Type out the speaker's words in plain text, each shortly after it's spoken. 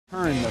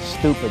Turn the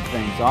stupid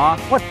things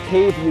off. What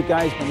cave have you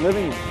guys been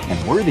living in?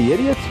 And we're the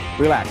idiots?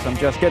 Relax, I'm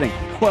just kidding.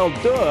 Well,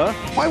 duh.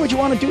 Why would you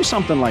want to do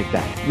something like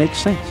that? Makes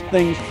sense.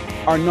 Things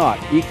are not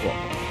equal.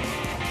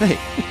 Hey,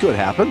 it could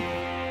happen.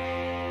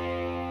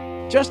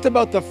 Just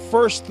about the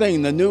first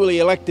thing the newly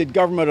elected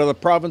government of the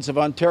province of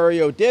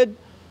Ontario did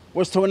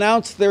was to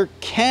announce they're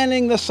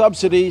canning the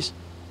subsidies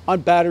on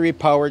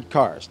battery-powered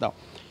cars. Now,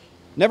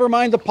 never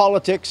mind the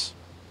politics.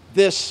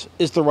 This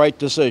is the right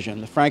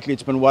decision. Frankly,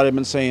 it's been what I've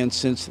been saying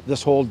since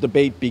this whole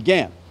debate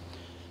began.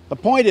 The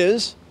point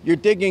is, you're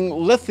digging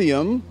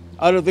lithium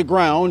out of the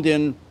ground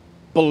in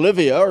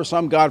Bolivia or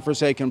some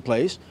godforsaken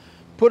place,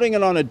 putting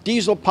it on a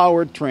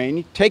diesel-powered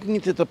train, taking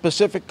it to the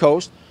Pacific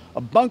coast, a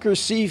bunker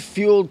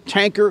C-fueled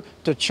tanker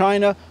to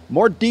China,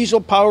 more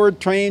diesel-powered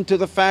train to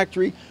the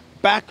factory,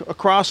 back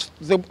across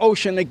the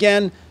ocean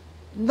again.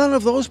 None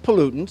of those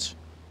pollutants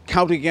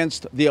count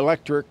against the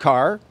electric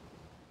car.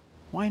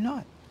 Why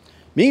not?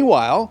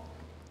 Meanwhile,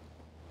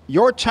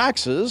 your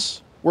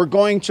taxes were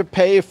going to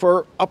pay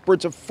for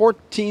upwards of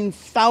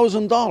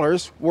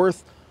 $14,000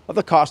 worth of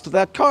the cost of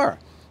that car.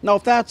 Now,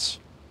 if that's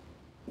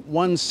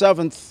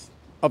 1/7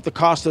 of the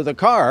cost of the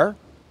car,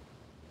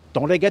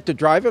 don't I get to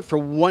drive it for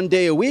 1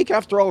 day a week?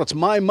 After all, it's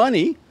my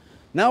money.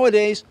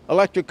 Nowadays,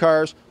 electric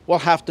cars will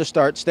have to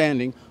start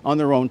standing on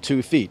their own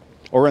 2 feet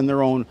or in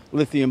their own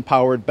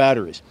lithium-powered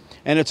batteries.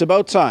 And it's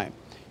about time.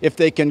 If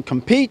they can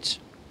compete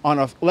on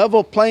a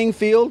level playing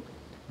field,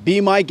 be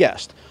my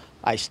guest.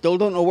 I still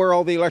don't know where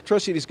all the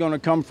electricity is going to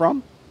come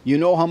from. You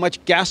know how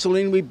much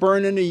gasoline we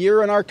burn in a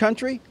year in our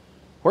country?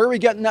 Where are we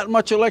getting that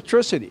much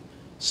electricity?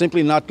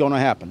 Simply not going to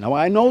happen. Now,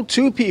 I know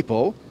two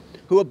people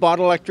who have bought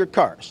electric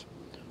cars.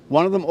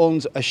 One of them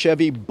owns a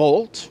Chevy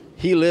Bolt.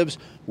 He lives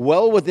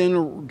well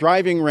within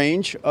driving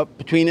range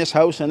between his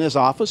house and his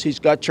office. He's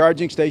got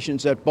charging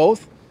stations at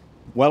both.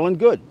 Well and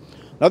good.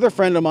 Another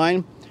friend of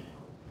mine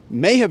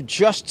may have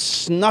just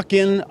snuck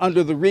in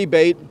under the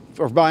rebate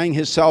for buying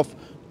himself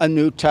a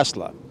new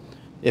Tesla.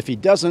 If he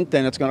doesn't,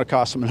 then it's going to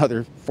cost him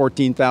another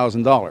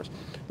 $14,000.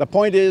 The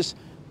point is,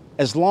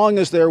 as long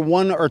as they're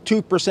 1 or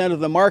 2% of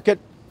the market,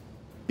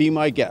 be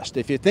my guest.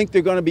 If you think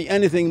they're going to be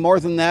anything more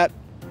than that,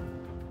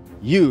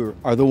 you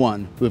are the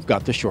one who've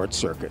got the short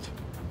circuit.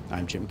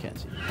 I'm Jim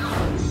Kenzie.